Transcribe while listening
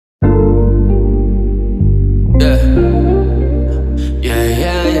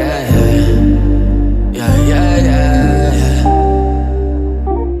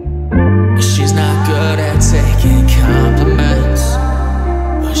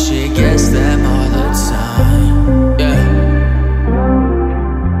them all the time, yeah.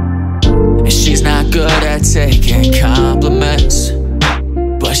 And she's not good at taking compliments,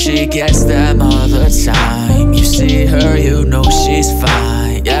 but she gets them all the time. You see her, you know she's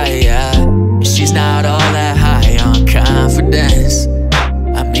fine, yeah, yeah. And she's not all that high on confidence.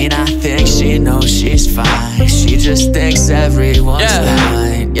 I mean, I think she knows she's fine. She just thinks everyone's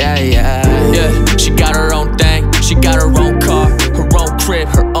fine, yeah, yeah, yeah. She got her own thing, she got her own car, her own crib,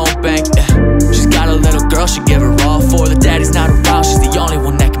 her own bank, yeah. She's got a little girl, she give her all for. The daddy's not around, she's the only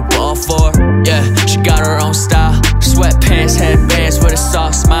one that can ball for her, yeah. She got her own style, sweatpants, headbands with a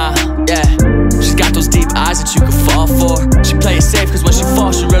soft smile, yeah. She's got those deep eyes that you can fall for. She play it safe cause when she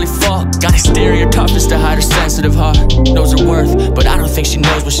falls, she really fall. Got exterior toughness to hide her sensitive heart. Knows her worth, but I don't think she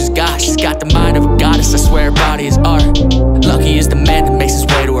knows what she's got. She's got the mind of a goddess, I swear her body is art. Lucky is the man that makes his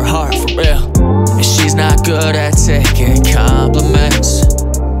way to her heart, for real. And she's not good at taking compliments,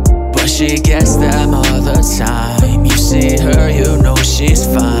 but she gets them all the time. You see her, you know she's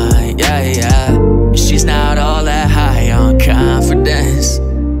fine, yeah, yeah. And she's not all that high on confidence.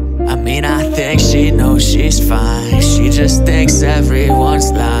 I mean, I think she knows she's fine. She just thinks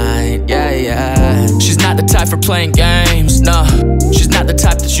everyone's lying, yeah, yeah. She's not the type for playing games, no. She's not the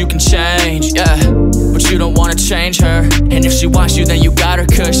type that you can change, yeah. But you don't wanna change her. And if she wants you, then you got her,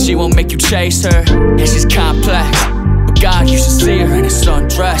 cause she won't make you chase her. And she's complex, but God, you should see her in a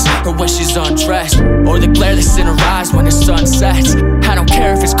sundress, or when she's undressed, or the glare that's in her eyes when the sun sets. I don't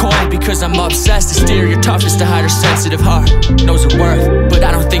care if it's corny because I'm obsessed. Exterior toughness to hide her sensitive heart. Knows her worth, but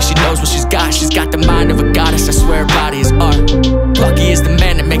I don't think she knows what she's got. She's got the mind of a goddess, I swear her body is art. Lucky is the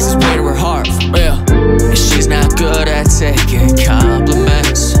man that